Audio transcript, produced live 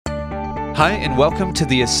Hi, and welcome to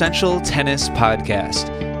the Essential Tennis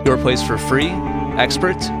Podcast, your place for free,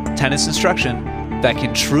 expert tennis instruction that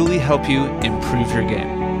can truly help you improve your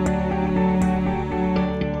game.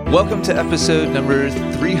 Welcome to episode number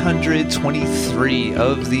 323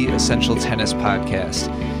 of the Essential Tennis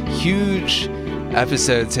Podcast. Huge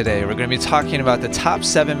episode today. We're going to be talking about the top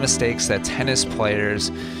 7 mistakes that tennis players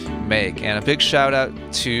make. And a big shout out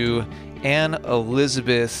to Anne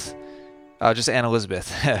Elizabeth,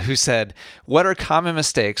 who said, what are common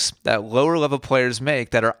mistakes that lower level players make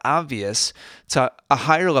that are obvious to a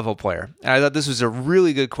higher level player? And I thought this was a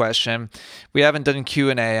really good question. We haven't done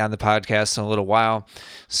Q&A on the podcast in a little while.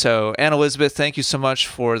 So Anne Elizabeth, thank you so much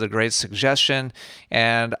for the great suggestion.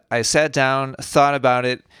 And I sat down, thought about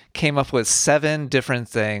it, came up with 7 different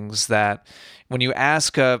things that when you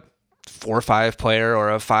ask a 4-5 player or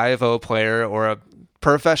a 5-0 player or a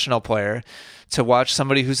professional player to watch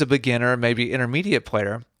somebody who's a beginner, maybe intermediate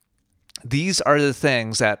player, these are the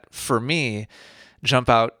things that, for me, jump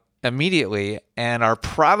out immediately and are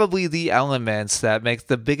probably the elements that make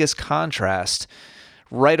the biggest contrast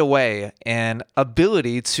right away in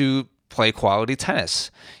ability to play quality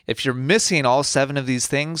tennis. If you're missing all 7 of these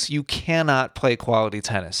things, you cannot play quality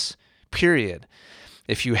tennis, period.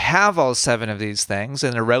 If you have all 7 of these things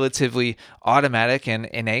and they're relatively automatic and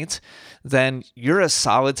innate, then you're a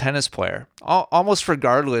solid tennis player, almost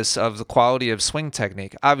regardless of the quality of swing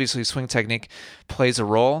technique. Obviously, swing technique plays a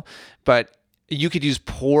role, but you could use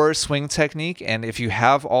poor swing technique, and if you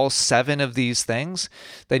have all 7 of these things,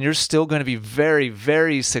 then you're still going to be very,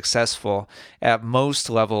 very successful at most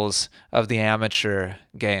levels of the amateur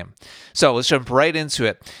game. So let's jump right into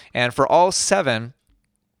it. And for all 7,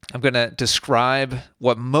 I'm going to describe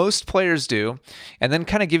what most players do and then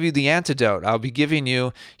kind of give you the antidote. I'll be giving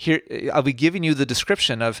you the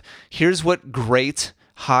description of here's what great,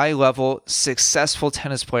 high-level, successful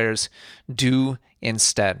tennis players do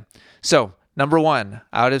instead. So, number 1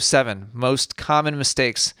 out of 7 most common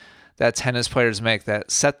mistakes that tennis players make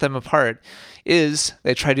that set them apart is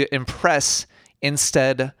they try to impress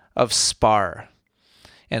instead of spar.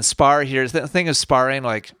 And spar here, the thing of sparring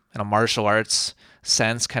like in a martial arts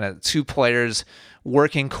sense, kind of 2 players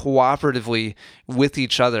working cooperatively with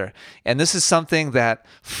each other. And this is something that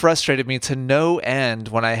frustrated me to no end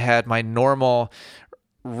when I had my normal,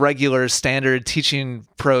 regular, standard teaching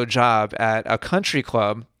pro job at a country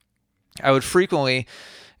club. I would frequently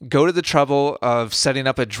go to the trouble of setting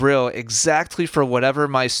up a drill exactly for whatever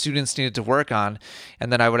my students needed to work on,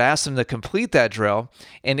 and then I would ask them to complete that drill.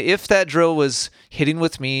 And if that drill was hitting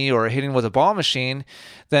with me or hitting with a ball machine,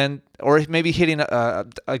 then, or maybe hitting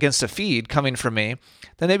against a feed coming from me,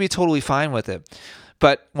 then they'd be totally fine with it.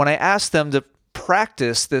 But when I asked them to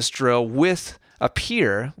practice this drill with a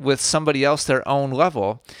peer, with somebody else their own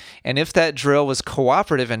level, and if that drill was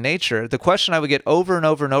cooperative in nature, the question I would get over and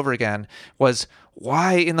over and over again was,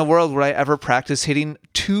 why in the world would I ever practice hitting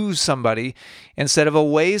to somebody instead of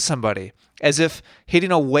away somebody? As if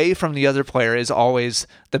hitting away from the other player is always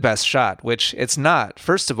the best shot, which it's not,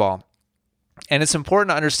 first of all. And it's important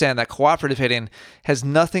to understand that cooperative hitting has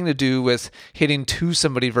nothing to do with hitting to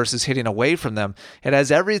somebody versus hitting away from them. It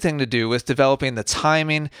has everything to do with developing the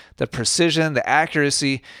timing, the precision, the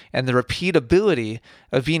accuracy, and the repeatability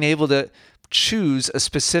of being able to choose a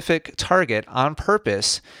specific target on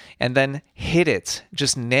purpose and then hit it,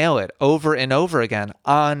 just nail it over and over again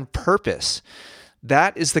on purpose.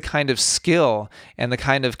 That is the kind of skill and the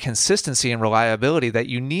kind of consistency and reliability that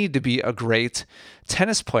you need to be a great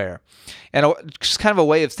tennis player. And just kind of a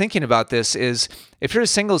way of thinking about this is if you're a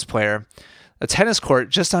singles player, a tennis court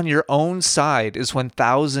just on your own side is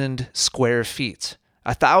 1,000 square feet.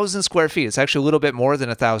 1,000 square feet. It's actually a little bit more than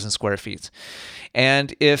 1,000 square feet.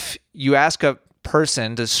 And if you ask a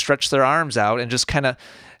person to stretch their arms out and just kind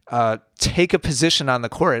of take a position on the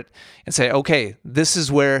court and say, okay, this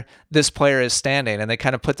is where this player is standing, and they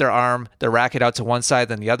kind of put their racket out to one side,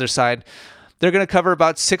 then the other side, they're going to cover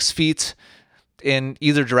about 6 feet in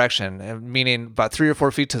either direction, meaning about 3 or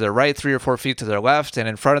 4 feet to their right, 3 or 4 feet to their left, and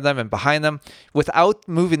in front of them and behind them. Without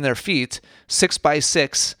moving their feet, 6 by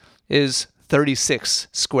 6 is 36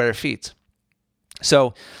 square feet.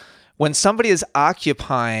 So when somebody is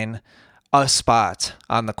occupying a spot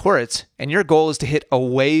on the court and your goal is to hit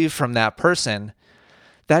away from that person,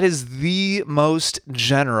 that is the most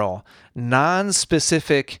general,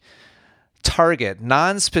 non-specific target,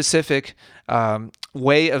 non-specific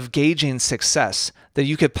way of gauging success that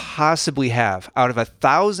you could possibly have out of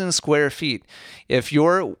 1,000 square feet. If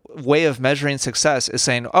your way of measuring success is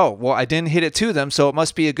saying, oh, well, I didn't hit it to them, so it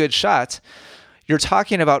must be a good shot, you're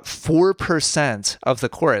talking about 4% of the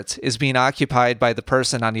court is being occupied by the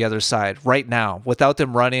person on the other side right now without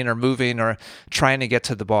them running or moving or trying to get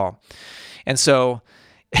to the ball. And so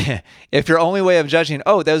if your only way of judging,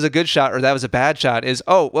 oh, that was a good shot or that was a bad shot is,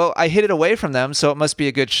 oh, well, I hit it away from them, so it must be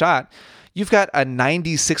a good shot. You've got a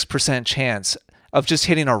 96% chance of just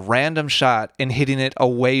hitting a random shot and hitting it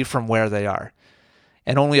away from where they are,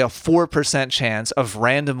 and only a 4% chance of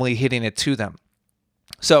randomly hitting it to them.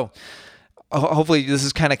 So hopefully this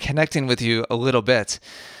is kind of connecting with you a little bit.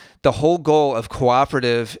 The whole goal of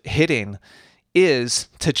cooperative hitting is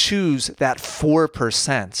to choose that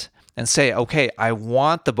 4% and say, okay, I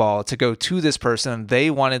want the ball to go to this person. They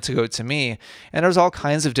want it to go to me. And there's all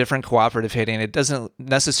kinds of different cooperative hitting. It doesn't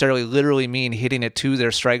necessarily literally mean hitting it to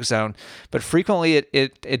their strike zone, but frequently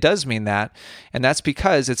it does mean that. And that's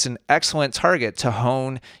because it's an excellent target to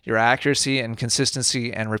hone your accuracy and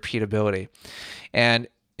consistency and repeatability. And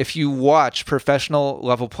if you watch professional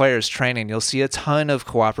level players training, you'll see a ton of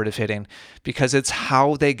cooperative hitting because it's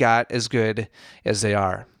how they got as good as they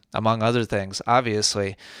are, among other things,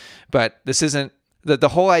 obviously. But this isn't the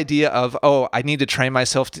whole idea of, oh, I need to train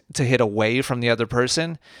myself to hit away from the other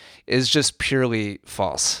person is just purely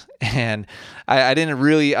false. And I didn't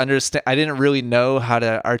really understand. I didn't really know how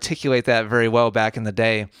to articulate that very well back in the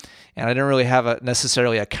day. And I didn't really have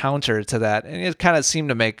necessarily a counter to that. And it kind of seemed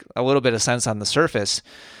to make a little bit of sense on the surface.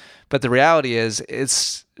 But the reality is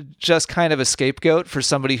it's just kind of a scapegoat for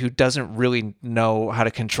somebody who doesn't really know how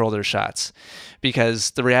to control their shots.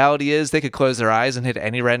 Because the reality is they could close their eyes and hit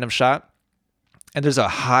any random shot, and there's a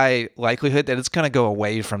high likelihood that it's going to go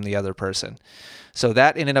away from the other person. So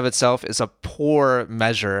that in and of itself is a poor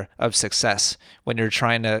measure of success when you're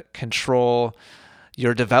trying to control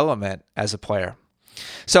your development as a player.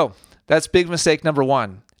 So that's big mistake number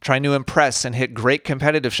one, trying to impress and hit great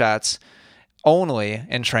competitive shots only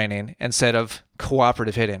in training instead of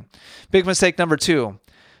cooperative hitting. Big mistake number two,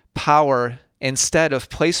 power instead of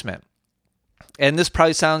placement. And this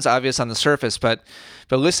probably sounds obvious on the surface, but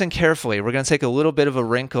listen carefully. We're going to take a little bit of a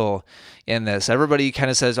wrinkle in this. Everybody kind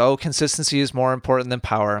of says, oh, consistency is more important than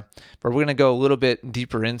power, but we're going to go a little bit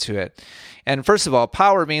deeper into it. And first of all,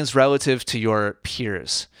 power means relative to your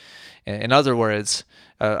peers. In other words,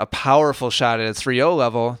 a powerful shot at a 3.0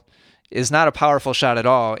 level is not a powerful shot at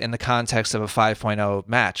all in the context of a 5.0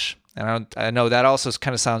 match. And I know that also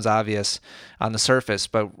kind of sounds obvious on the surface,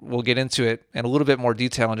 but we'll get into it in a little bit more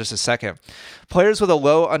detail in just a second. Players with a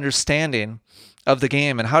low understanding of the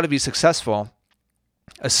game and how to be successful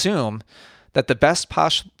assume that the best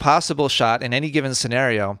possible shot in any given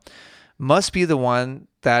scenario must be the one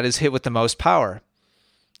that is hit with the most power.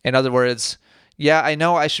 In other words, yeah, I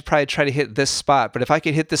know I should probably try to hit this spot, but if I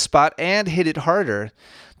could hit this spot and hit it harder,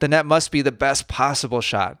 then that must be the best possible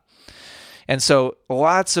shot. And so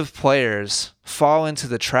lots of players fall into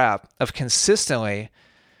the trap of consistently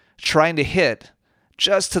trying to hit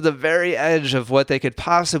just to the very edge of what they could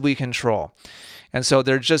possibly control. And so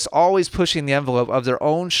they're just always pushing the envelope of their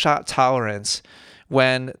own shot tolerance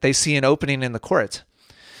when they see an opening in the court.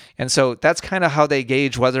 And so that's kind of how they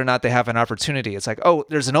gauge whether or not they have an opportunity. It's like, oh,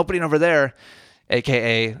 there's an opening over there,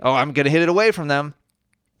 aka, oh, I'm going to hit it away from them.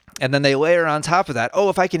 And then they layer on top of that, oh,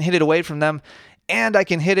 if I can hit it away from them and I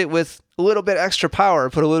can hit it with a little bit extra power,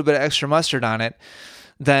 put a little bit of extra mustard on it,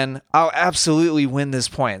 then I'll absolutely win this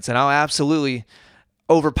points and I'll absolutely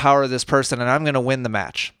overpower this person and I'm going to win the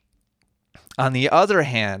match. On the other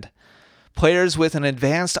hand, players with an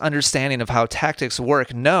advanced understanding of how tactics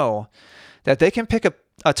work know that they can pick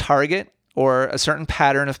a target or a certain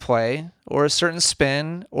pattern of play or a certain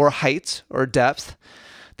spin or height or depth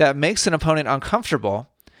that makes an opponent uncomfortable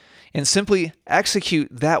and simply execute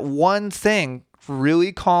that one thing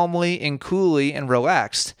really calmly and coolly and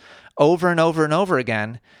relaxed over and over and over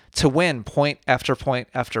again to win point after point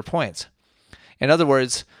after point. In other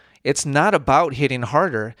words, it's not about hitting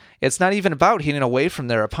harder. It's not even about hitting away from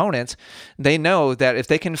their opponent. They know that if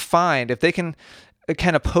they can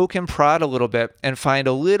kind of poke and prod a little bit and find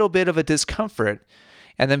a little bit of a discomfort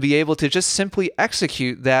and then be able to just simply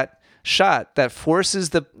execute that shot that forces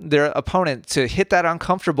their opponent to hit that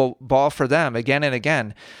uncomfortable ball for them again and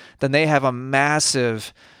again, then they have a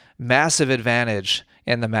massive, massive advantage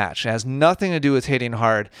in the match. It has nothing to do with hitting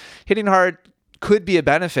hard. Hitting hard could be a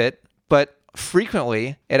benefit, but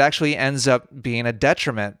frequently it actually ends up being a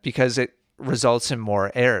detriment because it results in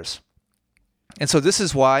more errors. And so this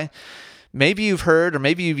is why maybe you've heard, or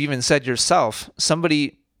maybe you've even said yourself,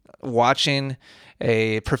 somebody watching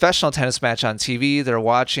a professional tennis match on TV. They're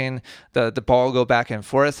watching the ball go back and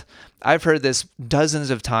forth. I've heard this dozens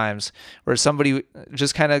of times where somebody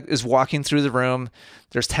just kind of is walking through the room.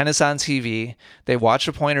 There's tennis on TV. They watch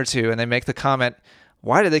a point or two and they make the comment,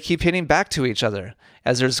 why do they keep hitting back to each other?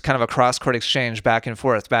 As there's kind of a cross-court exchange back and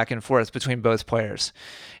forth between both players.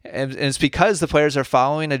 And it's because the players are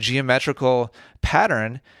following a geometrical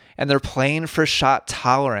pattern and they're playing for shot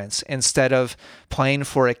tolerance instead of playing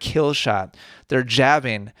for a kill shot. They're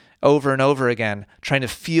jabbing over and over again, trying to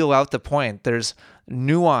feel out the point. There's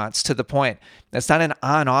nuance to the point. It's not an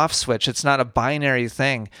on-off switch. It's not a binary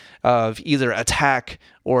thing of either attack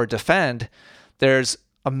or defend. There's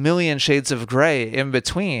a million shades of gray in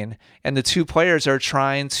between, and the two players are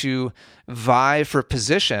trying to vie for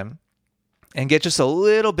position and get just a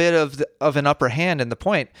little bit of an upper hand in the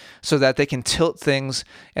point so that they can tilt things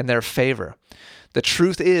in their favor. The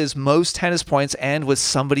truth is, most tennis points end with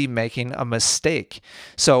somebody making a mistake.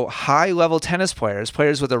 So high-level tennis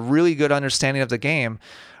players with a really good understanding of the game,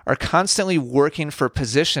 are constantly working for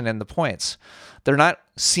position in the points. They're not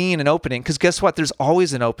seeing an opening, because guess what? There's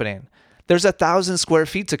always an opening. There's 1,000 square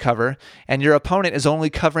feet to cover, and your opponent is only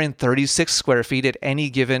covering 36 square feet at any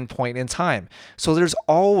given point in time. So there's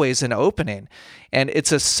always an opening. And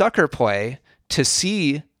it's a sucker play to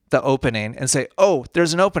see the opening and say, oh,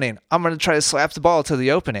 there's an opening. I'm going to try to slap the ball to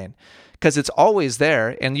the opening, because it's always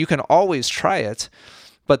there, and you can always try it.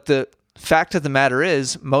 But the fact of the matter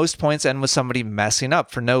is, most points end with somebody messing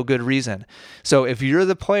up for no good reason. So if you're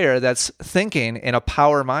the player that's thinking in a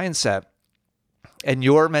power mindset, and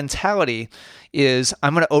your mentality is,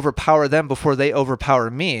 I'm going to overpower them before they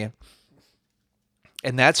overpower me,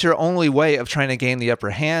 and that's your only way of trying to gain the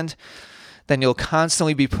upper hand, then you'll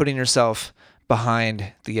constantly be putting yourself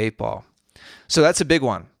behind the 8-ball. So that's a big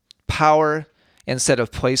one. Power instead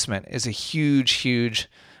of placement is a huge, huge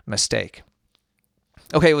mistake.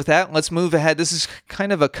 Okay, with that, let's move ahead. This is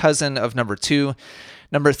kind of a cousin of number 2.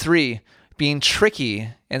 Number 3, being tricky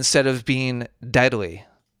instead of being deadly.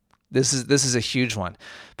 This is a huge one.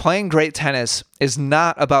 Playing great tennis is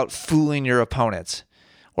not about fooling your opponents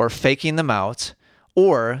or faking them out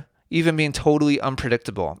or even being totally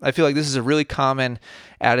unpredictable. I feel like this is a really common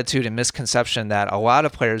attitude and misconception that a lot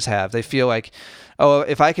of players have. They feel like, oh,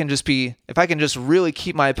 if I can just really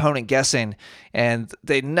keep my opponent guessing and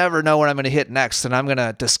they never know where I'm going to hit next, and I'm going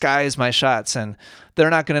to disguise my shots, and they're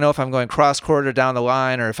not going to know if I'm going cross court or down the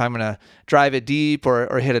line, or if I'm going to drive it deep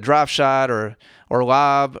or hit a drop shot or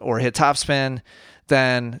lob or hit topspin,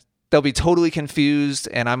 then they'll be totally confused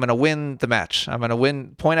and I'm going to win the match. I'm going to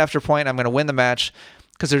win point after point. I'm going to win the match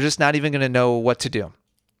because they're just not even going to know what to do.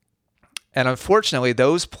 And unfortunately,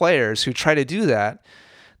 those players who try to do that,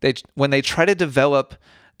 when they try to develop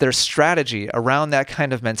their strategy around that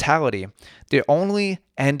kind of mentality, they only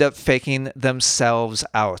end up faking themselves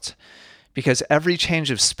out. Because every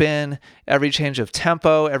change of spin, every change of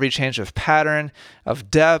tempo, every change of pattern,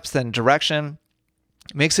 of depth and direction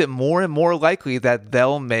makes it more and more likely that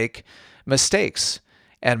they'll make mistakes.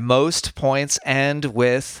 And most points end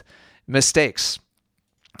with mistakes.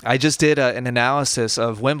 I just did an analysis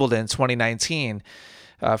of Wimbledon 2019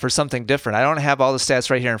 for something different. I don't have all the stats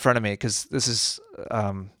right here in front of me because this is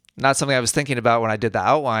not something I was thinking about when I did the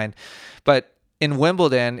outline. But in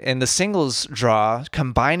Wimbledon, in the singles draw,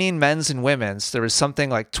 combining men's and women's, there was something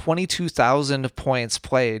like 22,000 points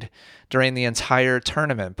played during the entire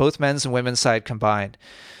tournament, both men's and women's side combined.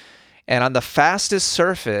 And on the fastest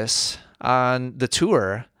surface on the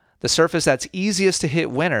tour, the surface that's easiest to hit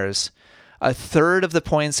winners, a third of the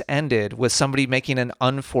points ended with somebody making an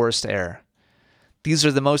unforced error. These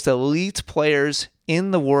are the most elite players in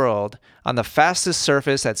the world on the fastest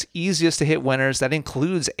surface that's easiest to hit winners. That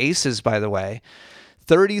includes aces, by the way.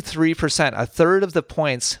 33%, a third of the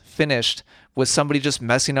points finished with somebody just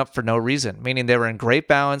messing up for no reason, meaning they were in great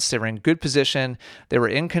balance, they were in good position, they were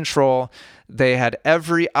in control, they had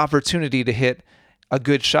every opportunity to hit a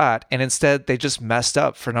good shot, and instead they just messed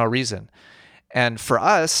up for no reason. And for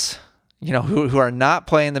us, who are not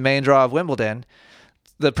playing the main draw of Wimbledon,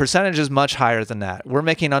 the percentage is much higher than that. We're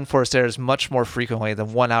making unforced errors much more frequently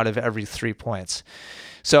than 1 out of every 3 points.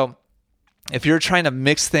 So if you're trying to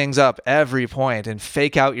mix things up every point and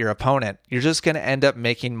fake out your opponent, you're just going to end up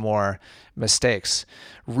making more mistakes.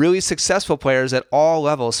 Really successful players at all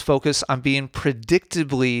levels focus on being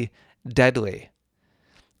predictably deadly.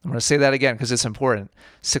 I'm going to say that again because it's important.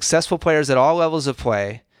 Successful players at all levels of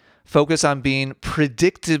play focus on being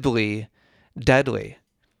predictably deadly.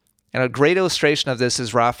 And a great illustration of this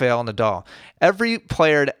is Rafael Nadal. Every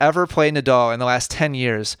player to ever play Nadal in the last 10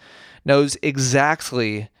 years knows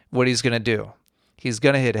exactly what he's going to do. He's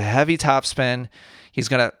going to hit a heavy topspin. He's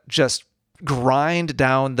going to just grind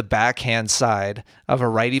down the backhand side of a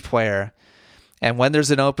righty player. And when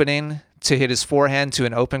there's an opening to hit his forehand to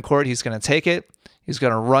an open court, he's going to take it. He's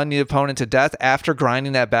going to run the opponent to death after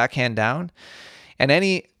grinding that backhand down. And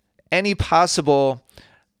any possible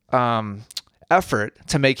effort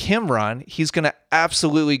to make him run, he's going to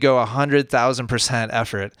absolutely go 100,000%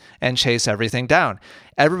 effort and chase everything down.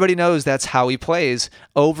 Everybody knows that's how he plays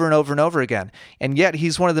over and over and over again. And yet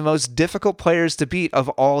he's one of the most difficult players to beat of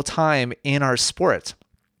all time in our sport.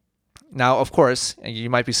 Now, of course, you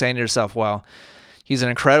might be saying to yourself, well, he's an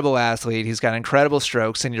incredible athlete. He's got incredible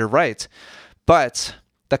strokes, and you're right. But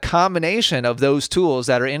the combination of those tools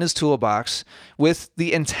that are in his toolbox with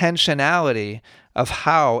the intentionality of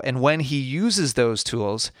how and when he uses those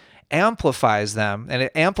tools amplifies them, and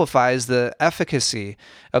it amplifies the efficacy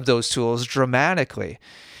of those tools dramatically.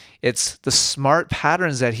 It's the smart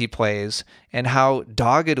patterns that he plays and how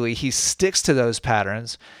doggedly he sticks to those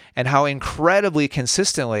patterns and how incredibly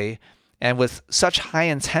consistently and with such high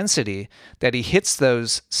intensity that he hits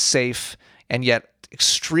those safe and yet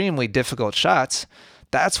extremely difficult shots.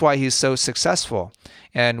 That's why he's so successful.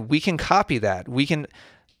 And we can copy that. We can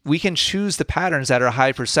choose the patterns that are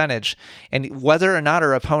high percentage, and whether or not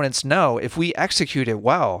our opponents know, if we execute it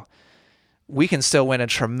well, we can still win a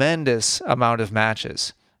tremendous amount of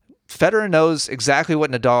matches. Federer knows exactly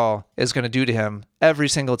what Nadal is going to do to him every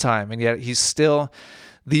single time, and yet he's still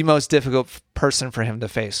the most difficult person for him to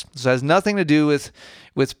face. So it has nothing to do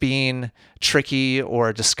with being tricky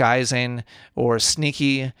or disguising or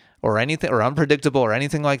sneaky or anything or unpredictable or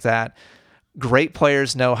anything like that. Great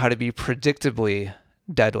players know how to be predictably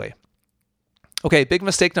deadly. Okay, big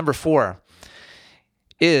mistake number 4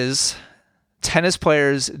 is tennis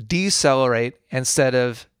players decelerate instead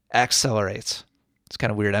of accelerate. It's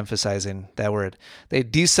kind of weird emphasizing that word. They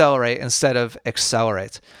decelerate instead of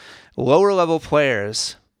accelerate. Lower level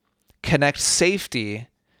players connect safety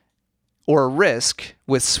or risk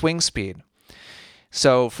with swing speed.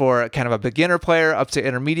 So for kind of a beginner player up to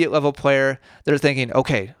intermediate level player, they're thinking,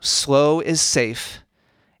 okay, slow is safe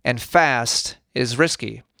and fast is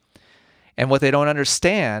risky. And what they don't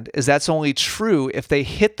understand is that's only true if they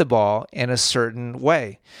hit the ball in a certain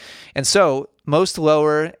way. And so most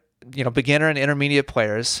lower, beginner and intermediate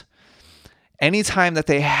players, anytime that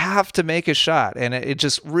they have to make a shot and it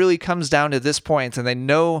just really comes down to this point and they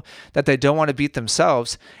know that they don't want to beat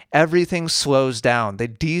themselves, everything slows down. They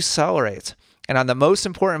decelerate. And on the most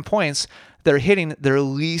important points, they're hitting their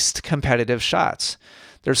least competitive shots.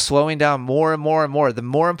 They're slowing down more and more and more. The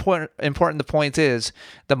more important the point is,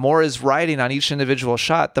 the more is riding on each individual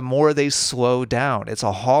shot, the more they slow down. It's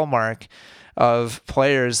a hallmark of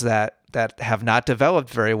players that have not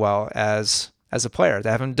developed very well as a player.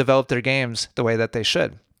 They haven't developed their games the way that they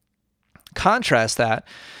should. Contrast that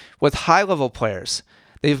with high-level players.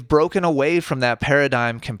 They've broken away from that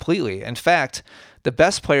paradigm completely. In fact, the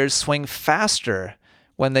best players swing faster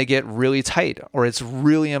when they get really tight or it's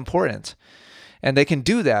really important. And they can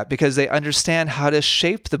do that because they understand how to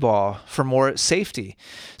shape the ball for more safety.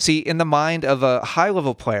 See, in the mind of a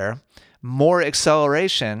high-level player, more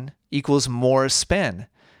acceleration equals more spin,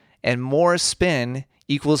 and more spin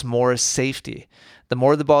equals more safety. The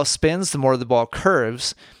more the ball spins, the more the ball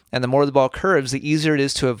curves, and the more the ball curves, the easier it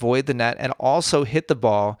is to avoid the net and also hit the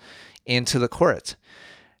ball into the court.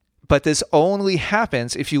 But this only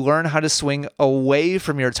happens if you learn how to swing away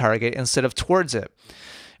from your target instead of towards it.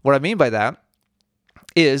 What I mean by that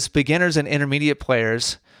is beginners and intermediate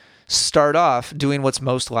players start off doing what's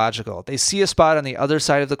most logical. They see a spot on the other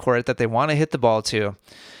side of the court that they want to hit the ball to,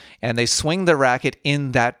 and they swing the racket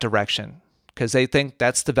in that direction because they think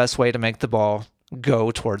that's the best way to make the ball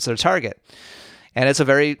go towards their target. And it's a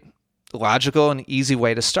very logical and easy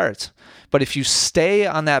way to start. But if you stay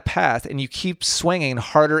on that path and you keep swinging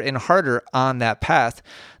harder and harder on that path,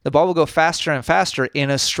 the ball will go faster and faster in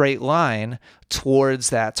a straight line towards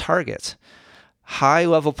that target.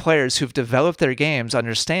 High-level players who've developed their games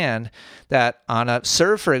understand that on a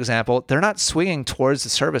serve, for example, they're not swinging towards the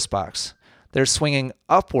service box. They're swinging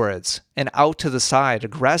upwards and out to the side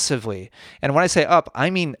aggressively. And when I say up, I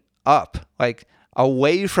mean up, like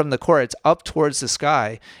away from the court, up towards the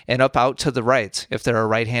sky and up out to the right if they're a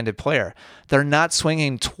right-handed player. They're not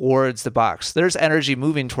swinging towards the box. There's energy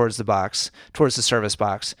moving towards the box, towards the service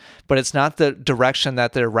box, but it's not the direction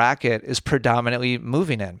that their racket is predominantly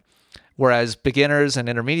moving in. Whereas beginners and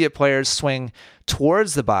intermediate players swing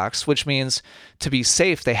towards the box, which means to be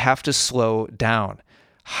safe, they have to slow down.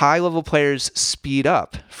 High-level players speed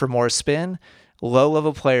up for more spin.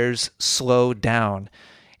 Low-level players slow down.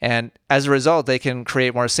 And as a result, they can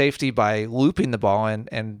create more safety by looping the ball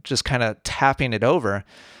and just kind of tapping it over.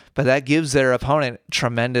 but that gives their opponent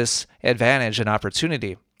tremendous advantage and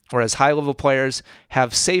opportunity. Whereas high-level players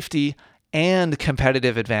have safety and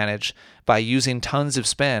competitive advantage by using tons of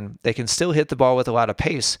spin. They can still hit the ball with a lot of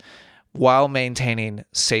pace while maintaining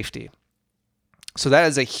safety. So that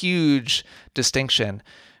is a huge distinction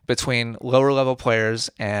between lower level players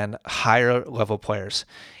and higher level players.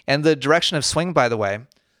 And the direction of swing, by the way,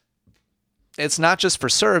 it's not just for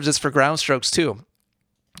serves, it's for ground strokes too.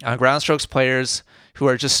 Ground strokes players who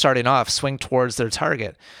are just starting off swing towards their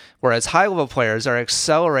target, whereas high level players are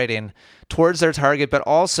accelerating towards their target, but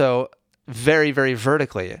also very, very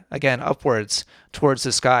vertically, again, upwards towards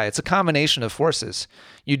the sky. It's a combination of forces.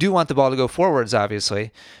 You do want the ball to go forwards,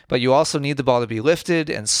 obviously, but you also need the ball to be lifted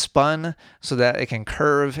and spun so that it can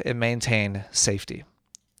curve and maintain safety.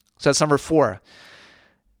 So that's number 4.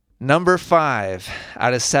 Number 5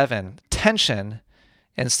 out of 7, tension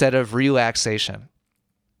instead of relaxation.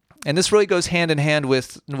 And this really goes hand in hand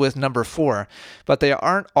with number 4, but they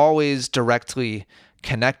aren't always directly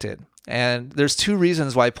connected. And there's 2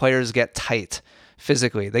 reasons why players get tight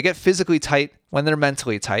physically. They get physically tight when they're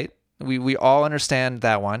mentally tight. We all understand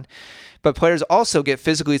that one. But players also get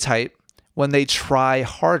physically tight when they try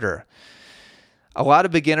harder. A lot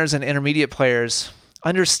of beginners and intermediate players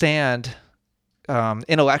understand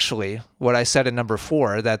intellectually what I said in number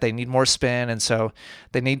 4, that they need more spin, and so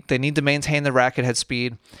they need to maintain the racket head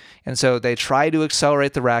speed, and so they try to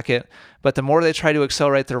accelerate the racket. But the more they try to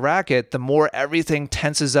accelerate the racket, the more everything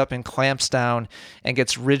tenses up and clamps down and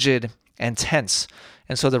gets rigid and tense.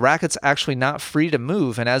 And so the racket's actually not free to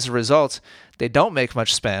move, and as a result, they don't make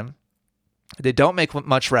much spin, they don't make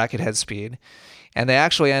much racket head speed, and they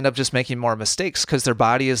actually end up just making more mistakes because their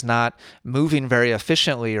body is not moving very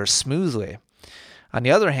efficiently or smoothly. On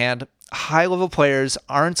the other hand, high-level players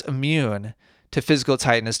aren't immune to physical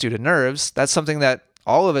tightness due to nerves. That's something that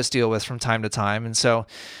all of us deal with from time to time. And so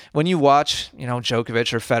when you watch,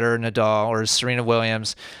 Djokovic or Federer, Nadal, or Serena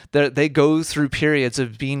Williams, they go through periods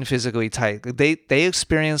of being physically tight. They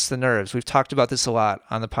experience the nerves. We've talked about this a lot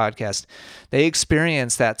on the podcast. They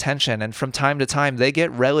experience that tension, and from time to time, they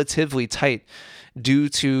get relatively tight due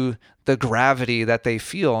to the gravity that they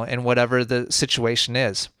feel in whatever the situation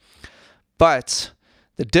is. But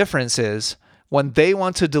the difference is when they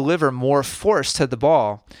want to deliver more force to the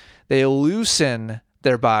ball, they loosen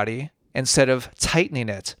their body instead of tightening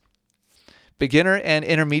it. Beginner and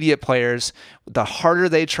intermediate players, the harder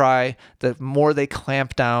they try, the more they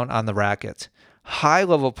clamp down on the racket.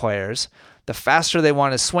 High-level players, the faster they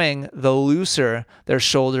want to swing, the looser their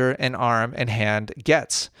shoulder and arm and hand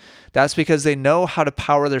gets. That's because they know how to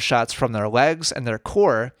power their shots from their legs and their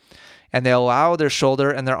core, and they allow their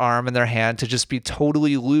shoulder and their arm and their hand to just be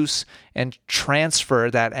totally loose and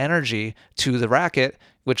transfer that energy to the racket,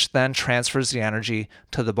 which then transfers the energy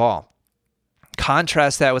to the ball.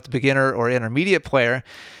 Contrast that with the beginner or intermediate player,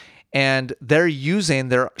 and they're using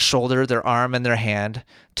their shoulder, their arm, and their hand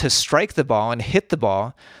to strike the ball and hit the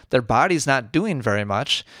ball. Their body's not doing very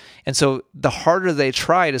much, and so the harder they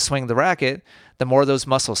try to swing the racket, the more those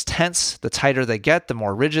muscles tense, the tighter they get, the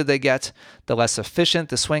more rigid they get, the less efficient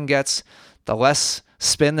the swing gets, the less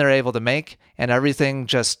spin they're able to make, and everything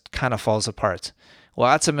just kind of falls apart.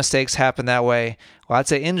 Lots of mistakes happen that way,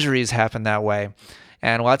 lots of injuries happen that way,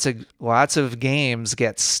 and lots of games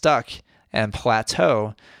get stuck and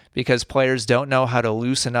plateau because players don't know how to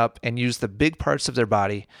loosen up and use the big parts of their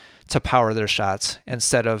body to power their shots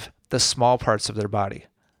instead of the small parts of their body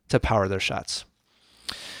to power their shots.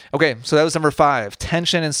 Okay, so that was number 5,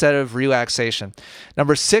 tension instead of relaxation.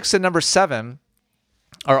 Number 6 and number 7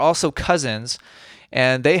 are also cousins,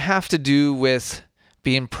 and they have to do with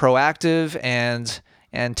being proactive and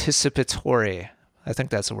anticipatory. I think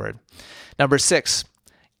that's a word. Number 6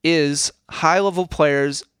 is high-level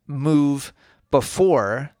players move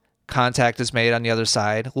before contact is made on the other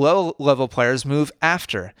side. Low-level players move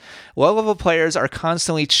after. Low-level players are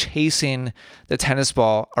constantly chasing the tennis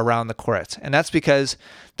ball around the court, and that's because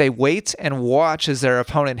they wait and watch as their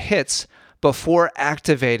opponent hits before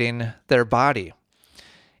activating their body.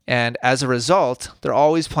 And as a result, they're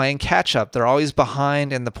always playing catch-up. They're always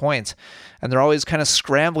behind in the point, and they're always kind of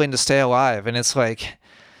scrambling to stay alive. And it's like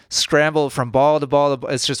scramble from ball to ball.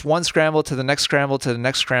 It's just one scramble to the next scramble to the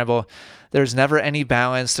next scramble. There's never any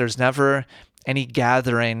balance. There's never any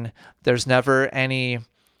gathering. There's never any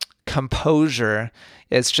composure.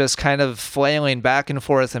 It's just kind of flailing back and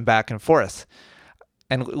forth and back and forth.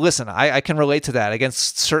 And listen, I can relate to that.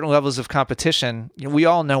 Against certain levels of competition, we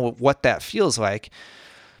all know what that feels like.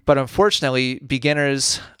 But unfortunately,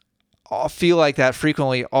 beginners all feel like that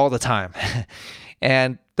frequently all the time.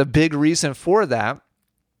 And the big reason for that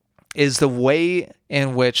is the way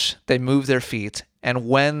in which they move their feet and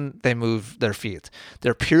when they move their feet.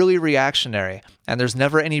 They're purely reactionary, and there's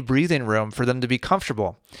never any breathing room for them to be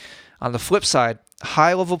comfortable. On the flip side,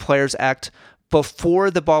 high-level players act before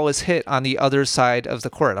the ball is hit on the other side of the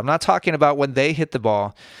court. I'm not talking about when they hit the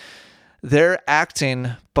ball. They're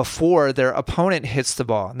acting before their opponent hits the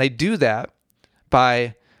ball. And they do that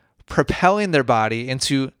by propelling their body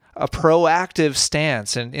into a proactive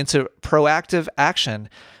stance and into proactive action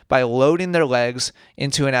by loading their legs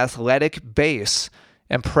into an athletic base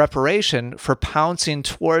in preparation for pouncing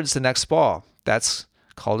towards the next ball. That's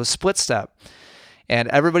called a split step. And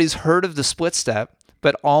everybody's heard of the split step,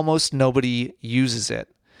 but almost nobody uses it.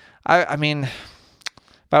 I mean,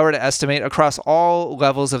 if I were to estimate across all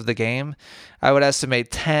levels of the game, I would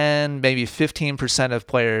estimate 10, maybe 15% of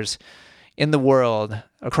players in the world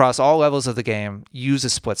across all levels of the game use a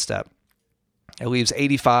split step. It leaves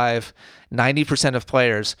 85, 90% of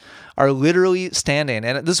players are literally standing.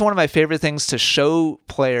 And this is one of my favorite things to show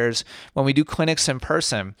players when we do clinics in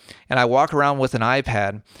person and I walk around with an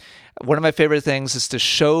iPad. One of my favorite things is to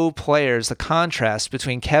show players the contrast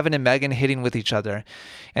between Kevin and Megan hitting with each other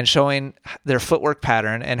and showing their footwork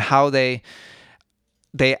pattern and how they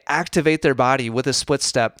activate their body with a split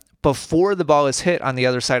step before the ball is hit on the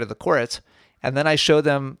other side of the court. And then I show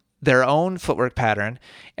them their own footwork pattern,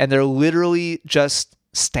 and they're literally just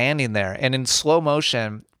standing there. And in slow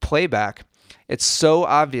motion playback, it's so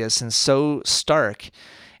obvious and so stark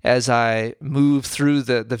as I move through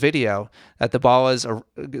the video that the ball is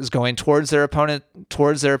going towards their opponent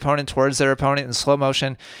in slow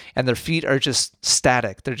motion, and their feet are just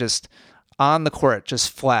static. They're just on the court,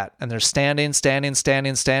 just flat, and they're standing.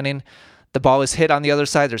 The ball is hit on the other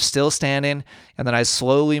side. They're still standing. And then I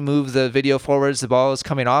slowly move the video forwards. The ball is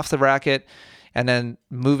coming off the racket and then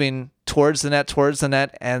moving towards the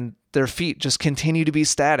net, and their feet just continue to be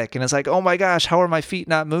static. And it's like, oh my gosh, how are my feet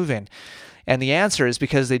not moving? And the answer is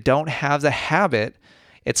because they don't have the habit.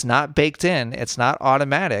 It's not baked in. It's not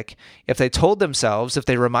automatic. If they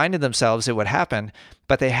reminded themselves it would happen,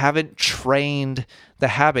 but they haven't trained the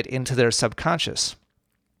habit into their subconscious.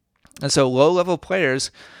 And so low-level players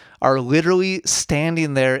are literally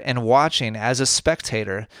standing there and watching as a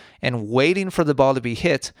spectator and waiting for the ball to be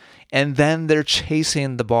hit, and then they're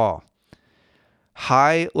chasing the ball.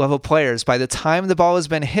 High-level players, by the time the ball has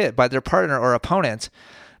been hit by their partner or opponent,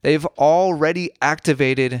 they've already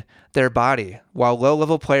activated their body, while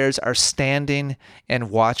low-level players are standing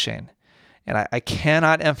and watching. And I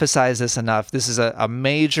cannot emphasize this enough. This is a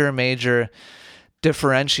major, major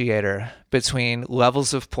differentiator between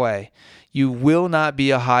levels of play. You will not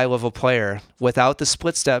be a high-level player without the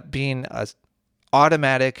split step being an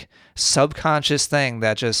automatic, subconscious thing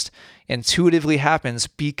that just intuitively happens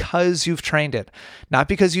because you've trained it. Not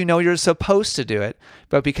because you know you're supposed to do it,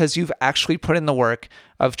 but because you've actually put in the work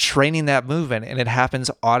of training that movement, and it happens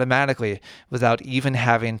automatically without even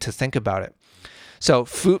having to think about it. So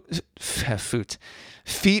feet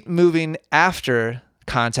moving after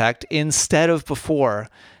contact instead of before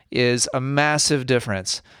is a massive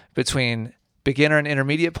difference between beginner and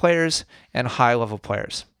intermediate players and high-level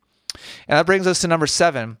players. And that brings us to number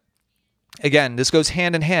 7. Again, this goes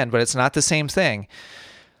hand in hand, but it's not the same thing.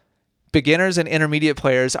 Beginners and intermediate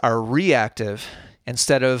players are reactive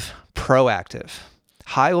instead of proactive.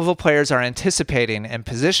 High-level players are anticipating and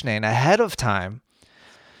positioning ahead of time,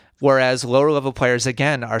 whereas lower-level players,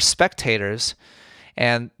 again, are spectators,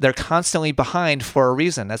 and they're constantly behind for a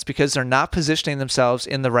reason. That's because they're not positioning themselves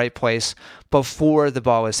in the right place before the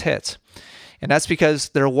ball is hit. And that's because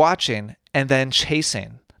they're watching and then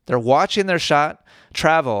chasing. They're watching their shot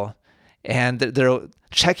travel, and they're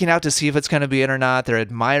checking out to see if it's going to be in or not. They're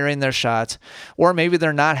admiring their shot, or maybe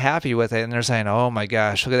they're not happy with it, and they're saying, oh my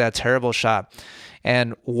gosh, look at that terrible shot.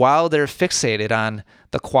 And while they're fixated on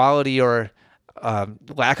the quality or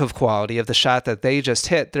lack of quality of the shot that they just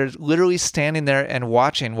hit, they're literally standing there and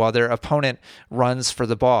watching while their opponent runs for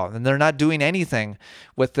the ball, and they're not doing anything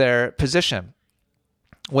with their position.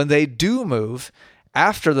 When they do move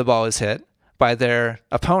after the ball is hit by their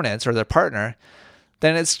opponents or their partner,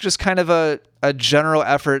 then it's just kind of a general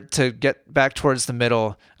effort to get back towards the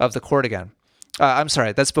middle of the court again. I'm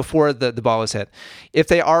sorry, that's before the ball is hit. If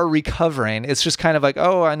they are recovering, it's just kind of like,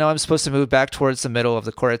 oh, I know I'm supposed to move back towards the middle of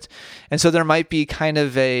the court. And so there might be kind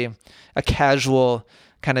of a casual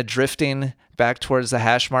kind of drifting back towards the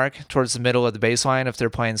hash mark, towards the middle of the baseline if they're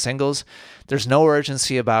playing singles. There's no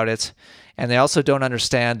urgency about it. And they also don't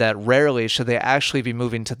understand that rarely should they actually be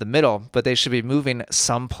moving to the middle, but they should be moving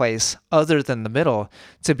someplace other than the middle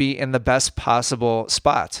to be in the best possible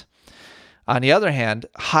spot. On the other hand,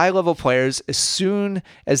 high-level players, as soon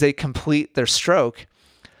as they complete their stroke,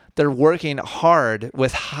 they're working hard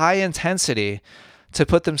with high intensity to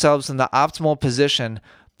put themselves in the optimal position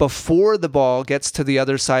before the ball gets to the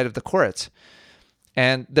other side of the court.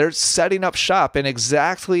 And they're setting up shop in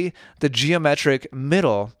exactly the geometric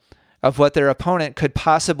middle of what their opponent could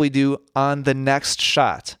possibly do on the next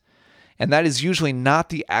shot. And that is usually not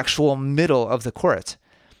the actual middle of the court.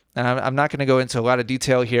 And I'm not going to go into a lot of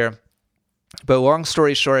detail here, but long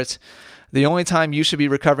story short, the only time you should be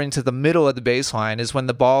recovering to the middle of the baseline is when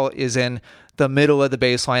the ball is in the middle of the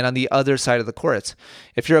baseline on the other side of the court.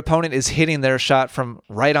 If your opponent is hitting their shot from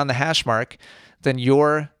right on the hash mark, then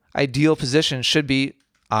your ideal position should be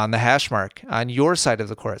on the hash mark, on your side of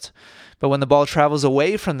the court. But when the ball travels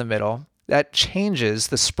away from the middle, that changes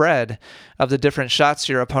the spread of the different shots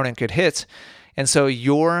your opponent could hit. And so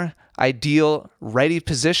your ideal ready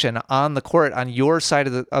position on the court, on your side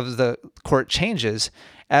of the court, changes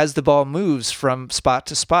as the ball moves from spot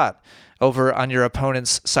to spot over on your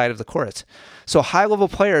opponent's side of the court. So high-level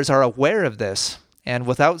players are aware of this, and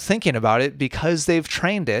without thinking about it, because they've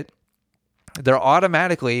trained it, they're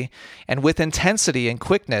automatically and with intensity and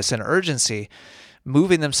quickness and urgency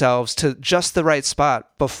moving themselves to just the right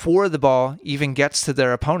spot before the ball even gets to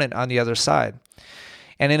their opponent on the other side.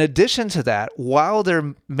 And in addition to that, while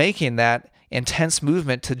they're making that intense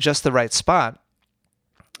movement to just the right spot,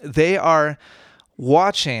 they are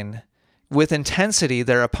watching with intensity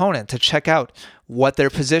their opponent to check out what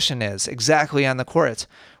their position is exactly on the court,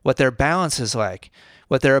 what their balance is like,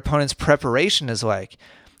 what their opponent's preparation is like.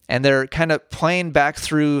 And they're kind of playing back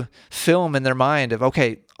through film in their mind of,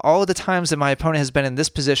 okay, all of the times that my opponent has been in this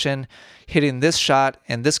position, hitting this shot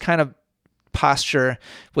and this kind of posture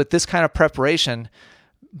with this kind of preparation,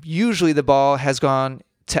 usually the ball has gone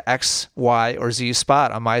to X, Y, or Z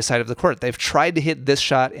spot on my side of the court. They've tried to hit this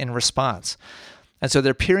shot in response. And so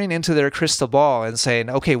they're peering into their crystal ball and saying,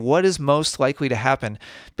 okay, what is most likely to happen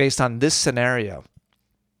based on this scenario?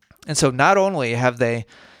 And so not only have they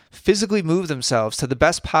physically moved themselves to the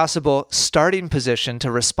best possible starting position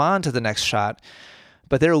to respond to the next shot,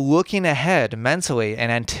 but they're looking ahead mentally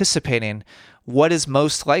and anticipating what is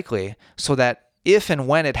most likely so that if and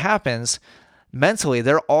when it happens, mentally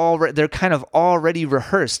they're kind of already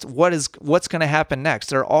rehearsed what's going to happen next.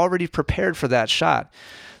 They're already prepared for that shot.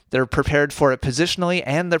 They're prepared for it positionally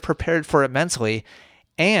and they're prepared for it mentally.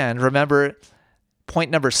 And remember,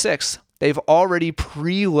 point number 6, they've already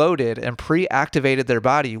preloaded and pre-activated their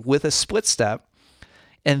body with a split step.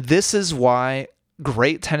 And this is why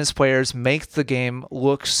great tennis players make the game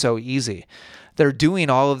look so easy. They're doing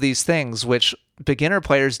all of these things which beginner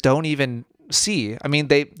players don't even see. I mean,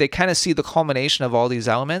 they kind of see the culmination of all these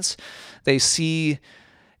elements. They see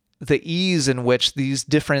the ease in which these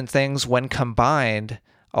different things, when combined,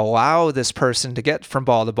 allow this person to get from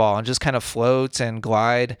ball to ball and just kind of float and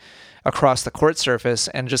glide across the court surface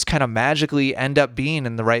and just kind of magically end up being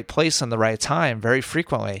in the right place in the right time very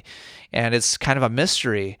frequently. And it's kind of a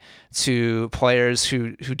mystery to players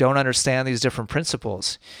who don't understand these different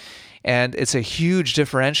principles. And it's a huge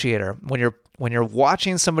differentiator. When you're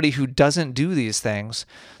watching somebody who doesn't do these things,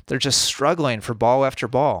 they're just struggling for ball after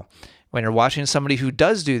ball. When you're watching somebody who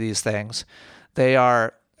does do these things, they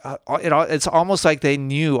are it's almost like they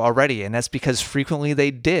knew already, and that's because frequently they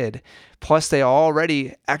did. Plus, they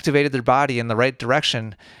already activated their body in the right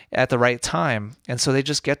direction at the right time, and so they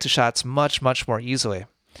just get to shots much, much more easily.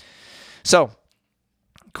 So,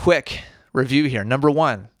 quick review here. Number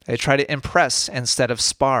 1, they try to impress instead of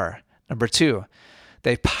spar. Number 2,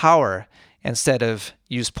 they power instead of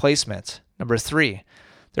use placement. Number 3,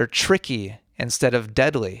 they're tricky instead of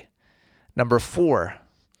deadly. Number 4,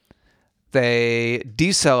 they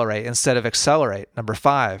decelerate instead of accelerate. Number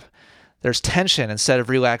 5, there's tension instead of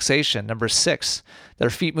relaxation. Number 6, their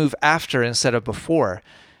feet move after instead of before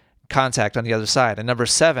contact on the other side. And number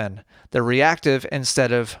 7, they're reactive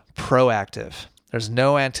instead of proactive. There's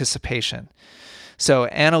no anticipation. So,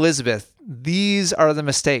 Anne Elizabeth, these are the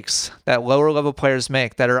mistakes that lower level players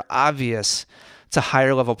make that are obvious to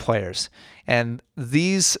higher level players. And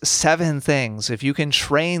these 7 things, if you can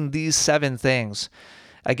train these 7 things,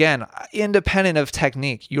 again, independent of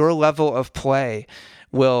technique, your level of play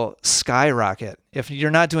will skyrocket. If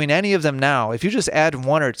you're not doing any of them now, if you just add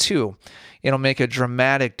 1 or 2, it'll make a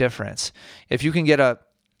dramatic difference. If you can get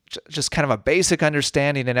just kind of a basic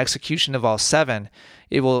understanding and execution of all 7,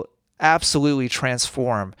 it will absolutely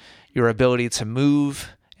transform your ability to move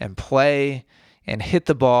and play and hit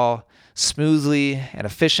the ball smoothly and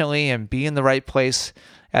efficiently and be in the right place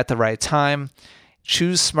at the right time.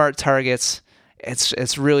 Choose smart targets.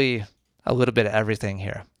 It's really a little bit of everything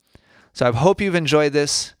here. So I hope you've enjoyed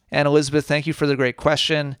this. And Elizabeth, thank you for the great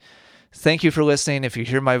question. Thank you for listening. If you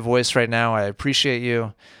hear my voice right now, I appreciate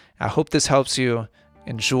you. I hope this helps you.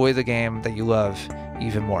 enjoy the game that you love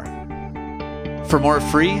even more. For more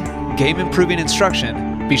free, game-improving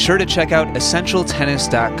instruction, be sure to check out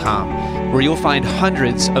EssentialTennis.com, where you'll find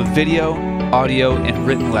hundreds of video, audio, and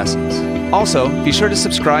written lessons. Also, be sure to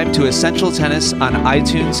subscribe to Essential Tennis on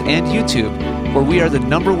iTunes and YouTube, where we are the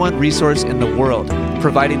 #1 resource in the world,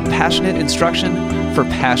 providing passionate instruction for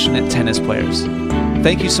passionate tennis players.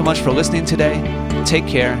 Thank you so much for listening today. Take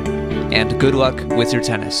care, and good luck with your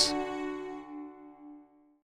tennis.